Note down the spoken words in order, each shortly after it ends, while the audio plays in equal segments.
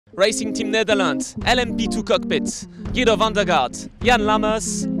Racing Team Nederland, LMP2 cockpit, Giedo van der Garde, Jan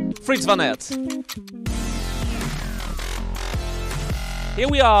Lammers, Frits van Eerd. Here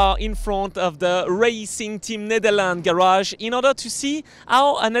we are in front of the Racing Team Nederland garage in order to see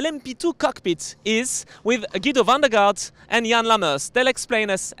how an LMP2 cockpit is with Giedo van der Garde and Jan Lammers. They'll explain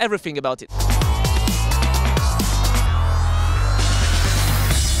us everything about it.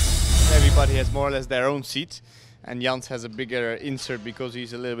 Everybody has more or less their own seat, and Jans has a bigger insert because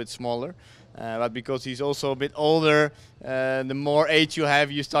he's a little bit smaller. But because he's also a bit older, the more age you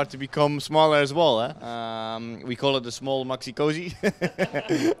have, you start to become smaller as well. We call it the small maxi cozy.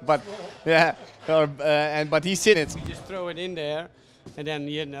 But yeah, but he's in it. You just throw it in there, and then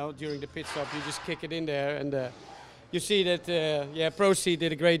during the pit stop you just kick it in there, and you see that Proceed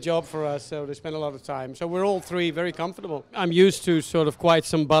did a great job for us, so they spent a lot of time. So we're all three very comfortable. I'm used to sort of quite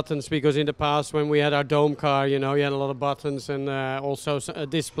some buttons, because in the past when we had our dome car, you had a lot of buttons and also a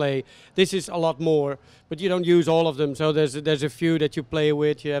display. This is a lot more, but you don't use all of them. So there's a few that you play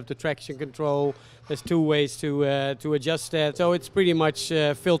with. You have the traction control. There's two ways to adjust that. So it's pretty much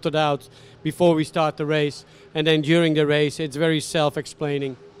filtered out before we start the race, and then during the race it's very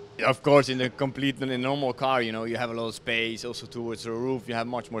self-explaining. Of course, in a normal car, you have a lot of space. Also towards the roof, you have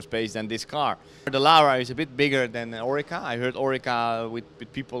much more space than this car. The Dallara is a bit bigger than Orica. I heard Orica with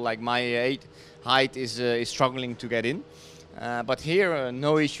people like my height is struggling to get in. But here,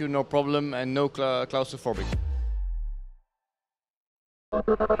 no issue, no problem, and no claustrophobic.